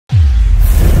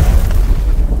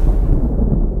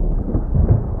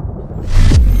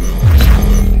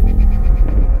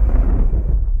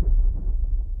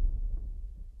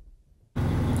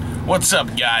What's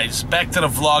up, guys? Back to the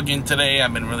vlogging today.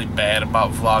 I've been really bad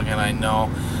about vlogging, I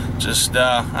know. Just,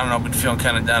 I don't know, been feeling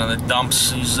kind of down in the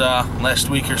dumps these last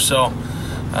week or so.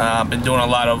 Been doing a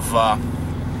lot of,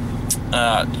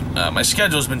 my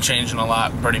schedule's been changing a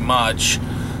lot, pretty much.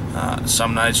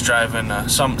 Some nights driving,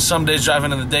 some days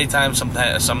driving in the daytime, some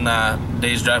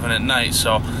days driving at night,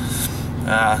 so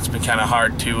it's been kind of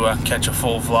hard to catch a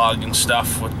full vlog and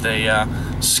stuff with the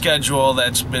schedule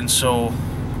that's been so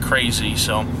crazy.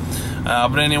 So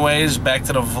but anyways, back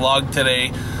to the vlog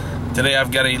today. Today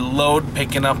I've got a load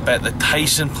picking up at the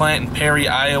Tyson plant in Perry,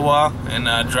 Iowa, and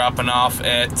dropping off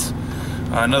at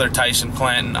another Tyson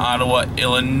plant in Ottawa,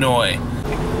 Illinois.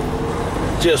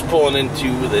 Just pulling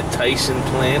into the Tyson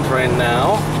plant right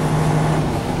now,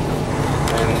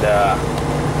 and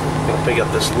gonna pick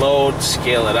up this load,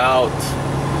 scale it out.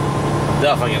 I'm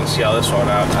definitely gonna scale this one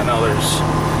out. I know there's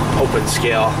open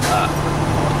scale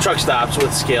truck stops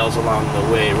with scales along the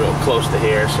way, real close to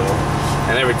here. So,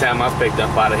 and every time I've picked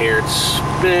up out of here, it's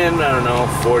been, I don't know,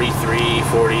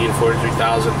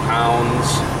 43,000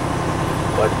 pounds.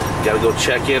 But gotta go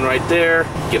check in right there,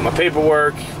 get my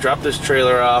paperwork, drop this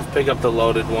trailer off, pick up the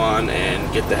loaded one,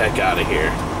 and get the heck out of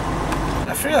here.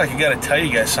 I feel like I gotta tell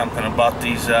you guys something about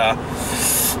these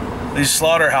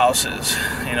slaughterhouses.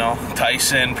 You know,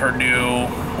 Tyson, Purdue,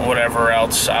 whatever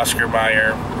else, Oscar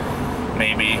Mayer,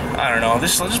 maybe. I don't know.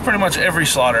 This is pretty much every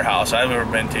slaughterhouse I've ever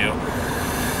been to.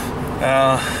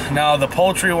 Now the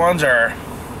poultry ones are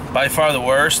by far the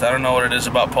worst. I don't know what it is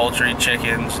about poultry,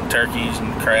 chickens, and turkeys,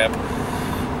 and crap.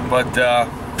 But so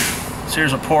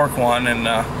here's a pork one, and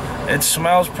it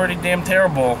smells pretty damn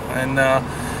terrible. And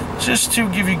just to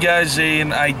give you guys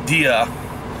an idea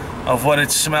of what it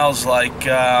smells like,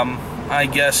 I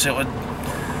guess it would.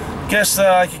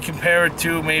 I could compare it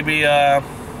to maybe a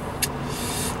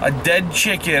dead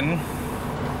chicken,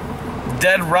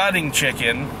 dead rotting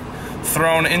chicken,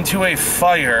 thrown into a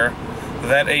fire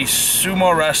that a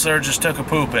sumo wrestler just took a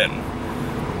poop in.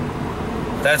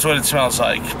 That's what it smells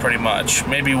like, pretty much.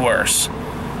 Maybe worse.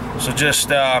 So just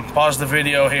pause the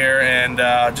video here and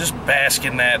just bask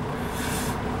in that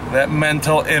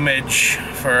mental image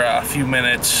for a few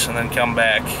minutes and then come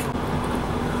back.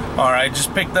 Alright,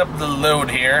 just picked up the load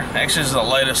here. Actually, this is the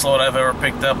lightest load I've ever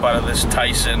picked up out of this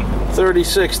Tyson.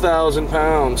 36,000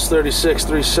 pounds,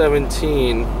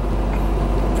 36,317.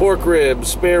 Pork ribs,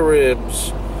 spare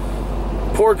ribs,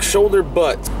 pork shoulder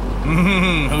butt.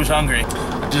 Who's hungry?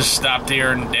 Just stopped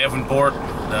here in Davenport,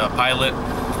 the Pilot,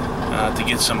 to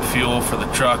get some fuel for the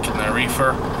truck and the reefer.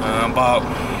 About,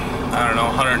 I don't know,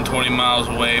 120 miles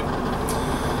away.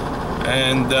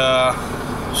 And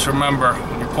just remember,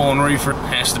 when you're pulling reefer, it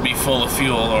has to be full of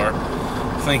fuel, or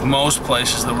I think most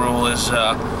places the rule is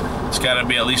it's got to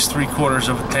be at least 3/4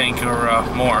 of a tank or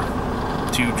more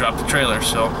to drop the trailer.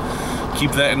 So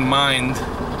keep that in mind.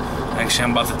 Actually,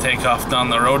 I'm about to take off down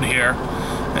the road here,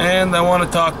 and I want to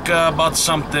talk about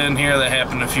something here that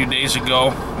happened a few days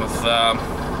ago with,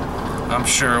 I'm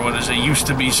sure, what is a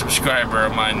used-to-be subscriber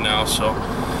of mine now. So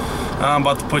I'm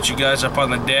about to put you guys up on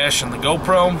the dash and the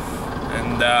GoPro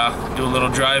and do a little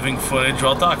driving footage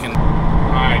while talking.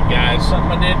 Alright guys,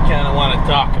 something I did kind of want to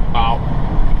talk about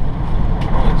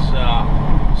was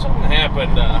something that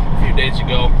happened a few days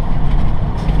ago.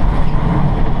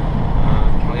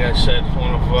 Like I said,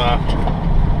 one of,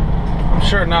 I'm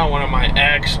sure not one of my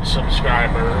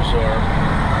ex-subscribers,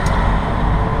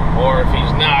 or if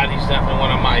he's not, he's definitely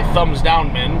one of my thumbs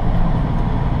down men.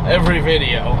 Every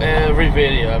video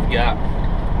I've got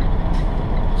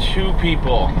 2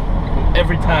 people who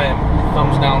every time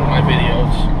thumbs down my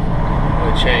videos,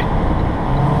 which, hey,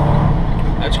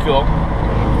 that's cool,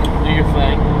 do your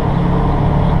thing.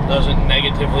 Doesn't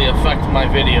negatively affect my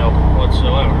video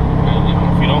whatsoever. And, you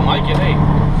know, if you don't like it, hey,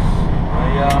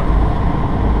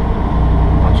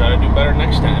 I'll try to do better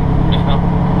next time, you know.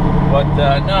 But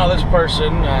no, this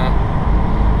person,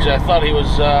 actually I thought he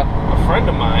was a friend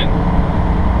of mine.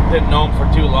 Didn't know him for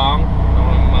too long.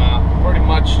 Know him pretty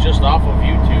much just off of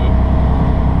YouTube.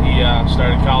 He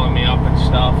started calling me up and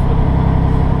stuff, and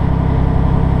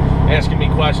asking me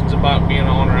questions about being an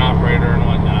owner-operator and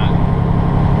whatnot.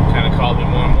 Kind of called me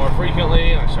more and more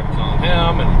frequently, and I started calling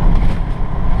him, and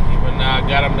even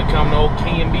got him to come to old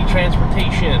K&B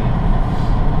Transportation.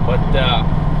 But the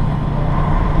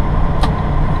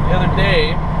other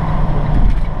day,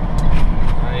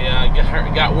 I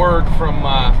got word from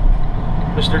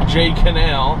Mr. J.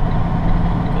 Canal,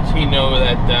 because he knew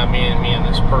that me and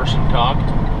this person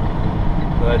talked.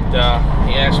 But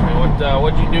he asked me,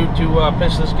 what'd you do to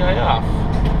piss this guy off?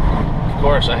 Of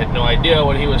course, I had no idea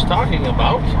what he was talking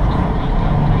about.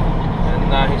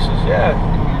 And he says, yeah,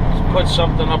 put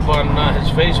something up on his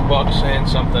Facebook saying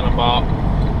something about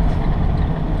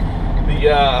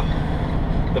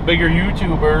the bigger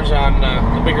YouTubers on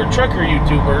the bigger trucker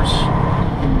YouTubers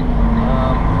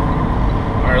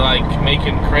are like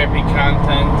making crappy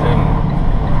content,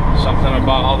 and something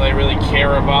about all they really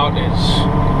care about is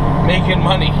making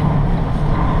money,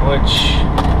 which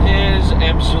is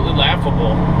absolutely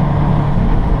laughable.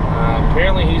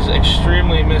 Apparently he's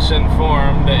extremely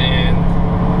misinformed and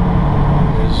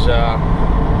is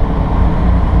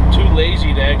too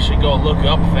lazy to actually go look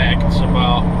up facts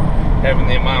about having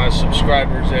the amount of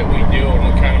subscribers that we do and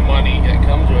what kind of money that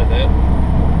comes with it,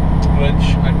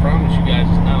 which I promise you guys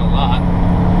is not a lot.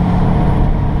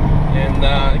 And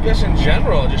I guess in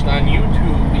general, just on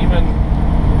YouTube, even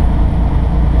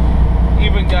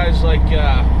guys like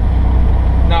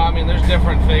no, I mean, there's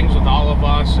different things with all of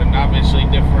us, and obviously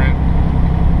different.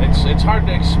 It's hard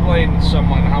to explain to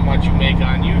someone how much you make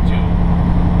on YouTube,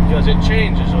 because it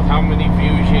changes with how many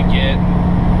views you get,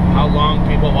 how long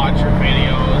people watch your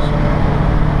videos,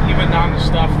 even down to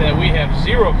stuff that we have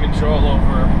zero control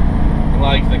over,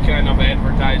 like the kind of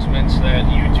advertisements that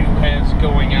YouTube has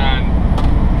going on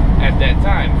at that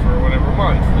time for whatever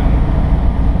month.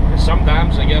 And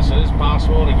sometimes I guess it is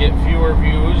possible to get fewer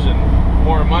views and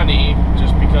more money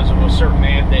just because of a certain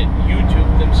ad that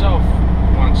YouTube themselves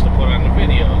wants to put on the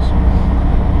videos.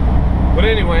 But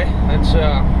anyway, that's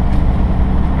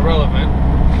irrelevant.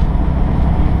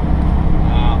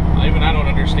 I don't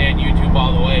understand YouTube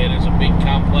all the way. It is a big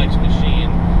complex machine.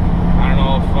 I don't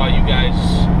know if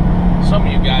some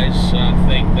of you guys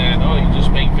think that, oh, you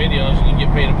just make videos and you get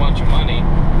paid a bunch of money.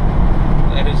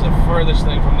 That is the furthest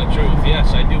thing from the truth.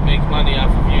 Yes, I do make money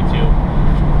off of YouTube.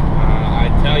 I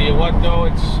tell you what, though,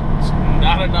 it's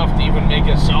not enough to even make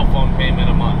a cell phone payment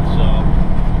a month, so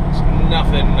it's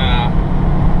nothing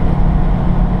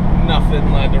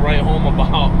to write home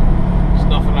about. It's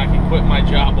nothing I can quit my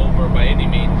job over by any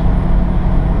means.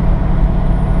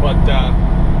 But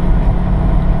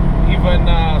even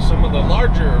some of the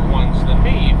larger ones than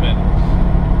me, even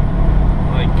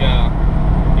like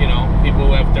you know, people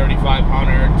who have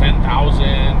 3,500,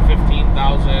 10,000,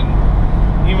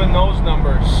 15,000. Even those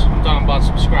numbers, I'm talking about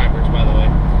subscribers, by the way,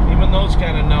 even those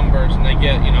kind of numbers, and they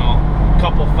get, you know, a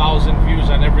couple thousand views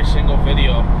on every single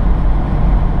video,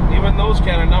 even those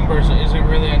kind of numbers isn't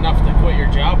really enough to quit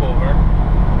your job over.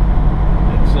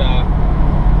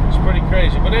 It's pretty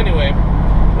crazy. But anyway,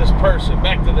 this person,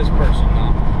 back to this person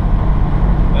now.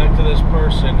 Back to this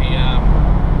person, he,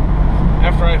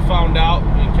 after I found out,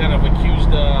 he kind of accused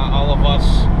all of us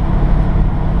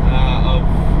of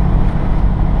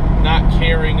not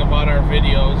caring about our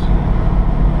videos,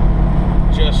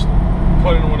 just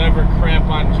putting whatever crap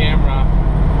on camera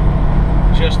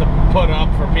just to put up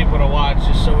for people to watch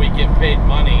just so we get paid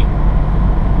money.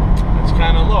 It's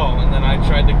kind of low. And then I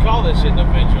tried to call this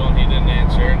individual and he didn't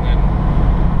answer, and then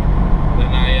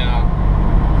I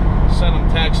sent him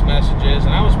text messages,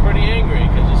 and I was pretty angry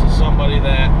because this is someone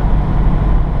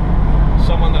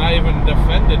that I even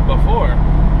defended before.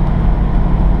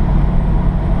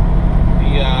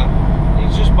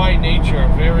 He's just by nature a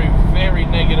very, very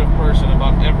negative person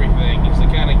about everything. He's the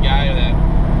kind of guy that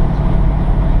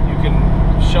you can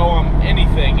show him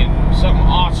anything and something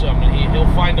awesome, and he'll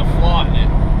find a flaw in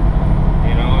it.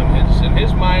 You know, in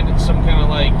his mind, it's some kind of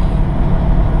like,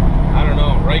 I don't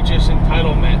know, righteous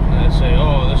entitlement. And say,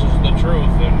 oh, this is the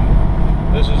truth, and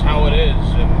this is how it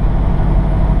is, and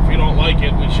if you don't like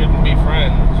it, we shouldn't be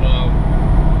friends.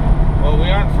 Well, we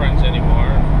aren't friends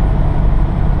anymore.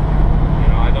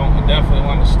 I definitely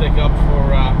want to stick up for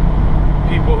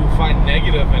people who find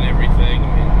negative in everything.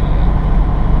 I mean,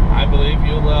 I believe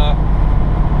you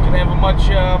can have a much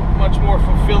more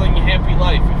fulfilling, happy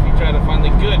life if you try to find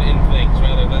the good in things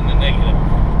rather than the negative.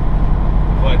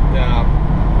 But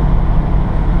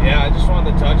yeah, I just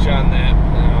wanted to touch on that.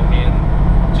 You know, I mean,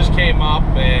 it just came up,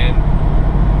 and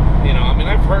you know, I mean,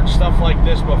 I've heard stuff like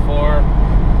this before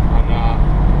on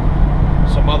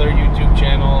some other YouTube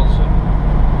channels, and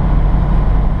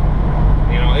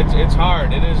you know, it's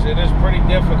hard. It is pretty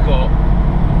difficult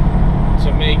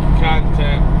to make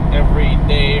content every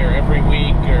day or every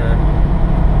week or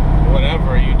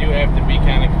whatever. You do have to be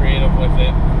kind of creative with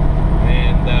it,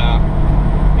 and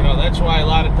you know, that's why a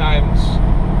lot of times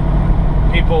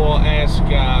people will ask,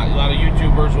 a lot of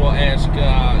YouTubers will ask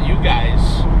you guys,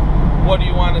 what do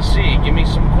you want to see? Give me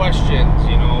some questions.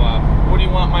 You know, what do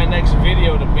you want my next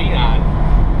video to be on?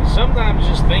 Sometimes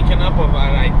just thinking up of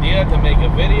an idea to make a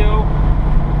video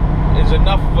is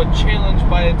enough of a challenge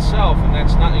by itself, and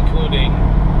that's not including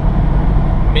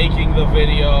making the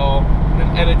video,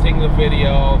 and editing the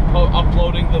video,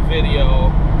 uploading the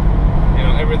video, you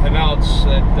know, everything else,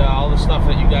 that all the stuff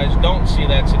that you guys don't see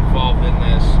that's involved in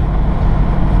this,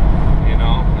 you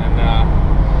know.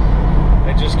 And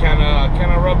it just kind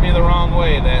of rubbed me the wrong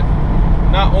way that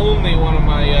not only one of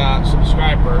my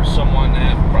subscribers, someone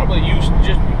that probably used to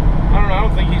just, I don't know, I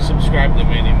don't think he's subscribed to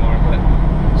me anymore, but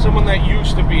someone that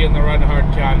used to be in the Run Hard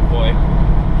convoy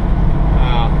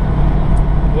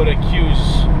would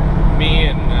accuse me,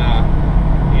 and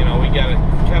you know, we got a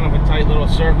kind of a tight little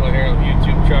circle here of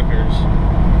YouTube truckers,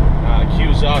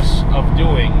 accuse us of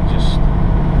doing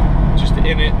just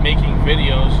in it, making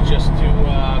videos just to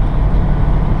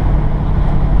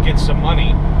get some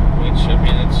money, which, I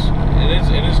mean,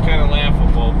 it is kind of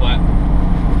laughable, but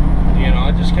you know,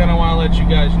 I just kind of want to let you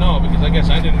guys know, because I guess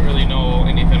I didn't really know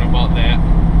anything about that,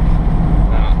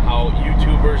 how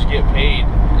YouTubers get paid,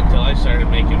 until I started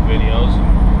making videos.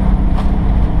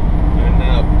 And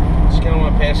just kind of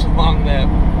want to pass along that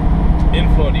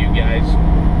info to you guys,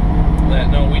 that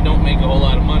no, we don't make a whole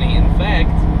lot of money. In fact,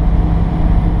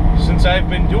 since I've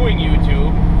been doing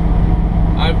YouTube,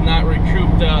 I've not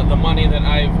recouped the money that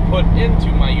I've put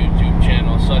into my YouTube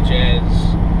channel, such as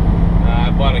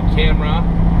I bought a camera.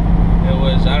 It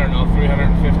was, I don't know,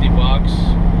 350 bucks.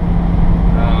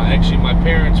 Actually, my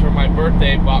parents, for my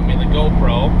birthday, bought me the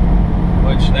GoPro,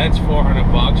 which that's 400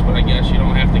 bucks, but I guess you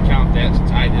don't have to count that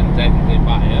since I didn't technically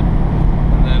buy it.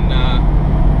 And then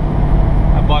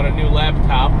I bought a new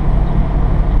laptop.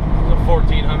 It was a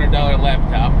 $1,400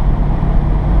 laptop.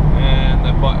 And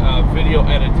I bought a video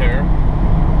editor.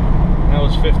 That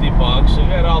was 50 bucks. So if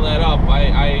you add all that up,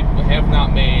 I have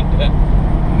not made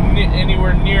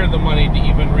anywhere near the money to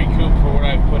even recoup for what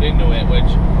I've put into it,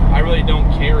 which I really don't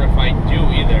care if I do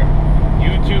either.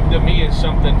 YouTube to me is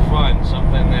something fun,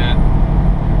 something that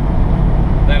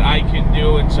I can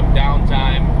do in some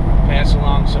downtime, pass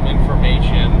along some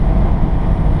information,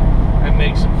 and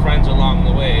make some friends along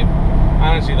the way.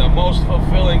 Honestly, the most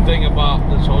fulfilling thing about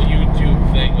this whole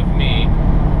YouTube thing with me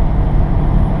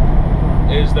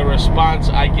is the response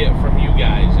I get from you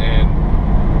guys, and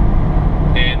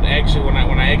actually when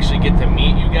I actually get to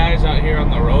meet you guys out here on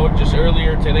the road. Just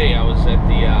earlier today, I was at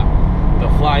the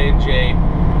Fly-In J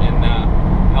in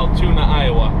Altoona,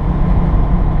 Iowa,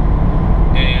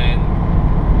 and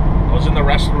I was in the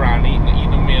restaurant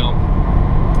eating a meal,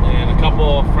 and a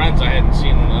couple of friends I hadn't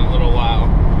seen in a little while,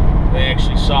 they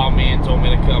actually saw me and told me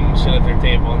to come sit at their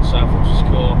table and stuff, which was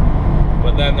cool.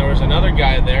 But then there was another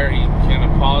guy there. He kind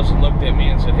of paused and looked at me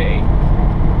and said, "Hey,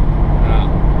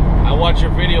 I watch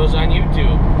your videos on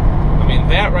YouTube." I mean,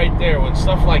 that right there, when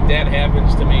stuff like that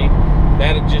happens to me,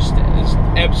 that it just is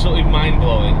absolutely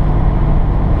mind-blowing.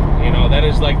 You know, that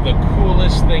is like the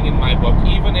coolest thing in my book.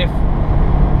 Even if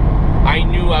I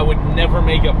knew I would never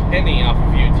make a penny off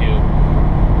of YouTube,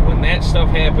 when that stuff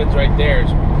happens right there,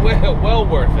 it's well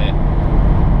worth it.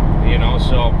 You know,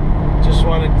 so just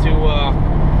wanted to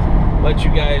let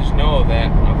you guys know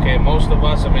that, okay, most of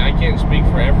us, I mean, I can't speak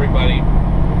for everybody.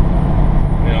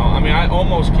 You know, I mean, I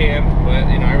almost can, but,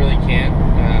 you know, I really can't,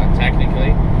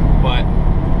 technically. But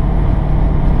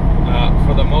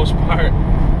for the most part,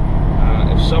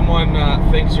 if someone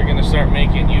thinks they're going to start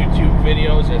making YouTube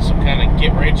videos as some kind of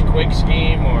get-rich-quick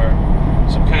scheme, or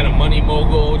some kind of money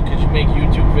mogul because you make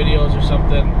YouTube videos or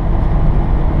something,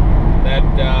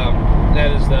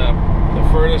 that is the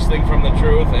furthest thing from the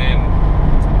truth.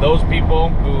 And those people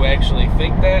who actually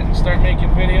think that and start making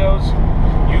videos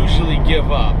usually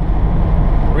give up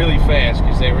really fast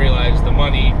because they realize the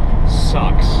money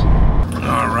sucks.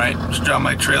 Alright, just dropped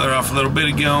my trailer off a little bit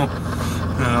ago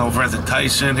over at the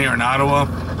Tyson here in Ottawa.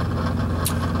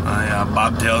 I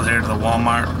bobtailed here to the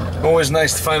Walmart. Always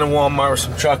nice to find a Walmart with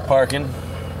some truck parking.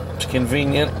 It's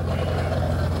convenient.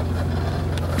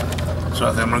 So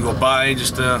I think I'm going to go buy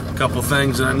just a couple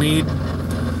things that I need,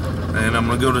 and I'm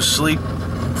going to go to sleep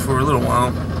for a little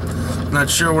while. Not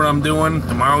sure what I'm doing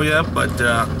tomorrow yet, but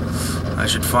I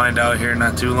should find out here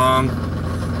not too long,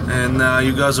 and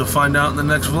you guys will find out in the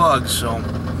next vlog. So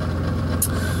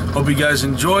hope you guys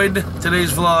enjoyed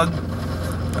today's vlog.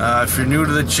 If you're new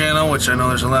to the channel, which I know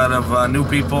there's a lot of new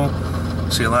people,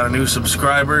 see a lot of new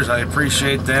subscribers, I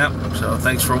appreciate that. So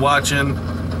thanks for watching.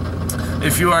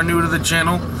 If you are new to the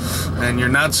channel and you're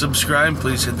not subscribed,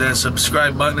 please hit that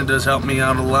subscribe button. It does help me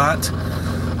out a lot.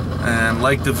 And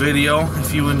like the video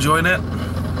if you enjoyed it.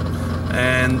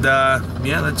 And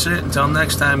yeah, that's it. Until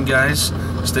next time, guys,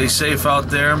 stay safe out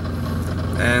there,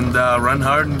 and run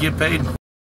hard and get paid.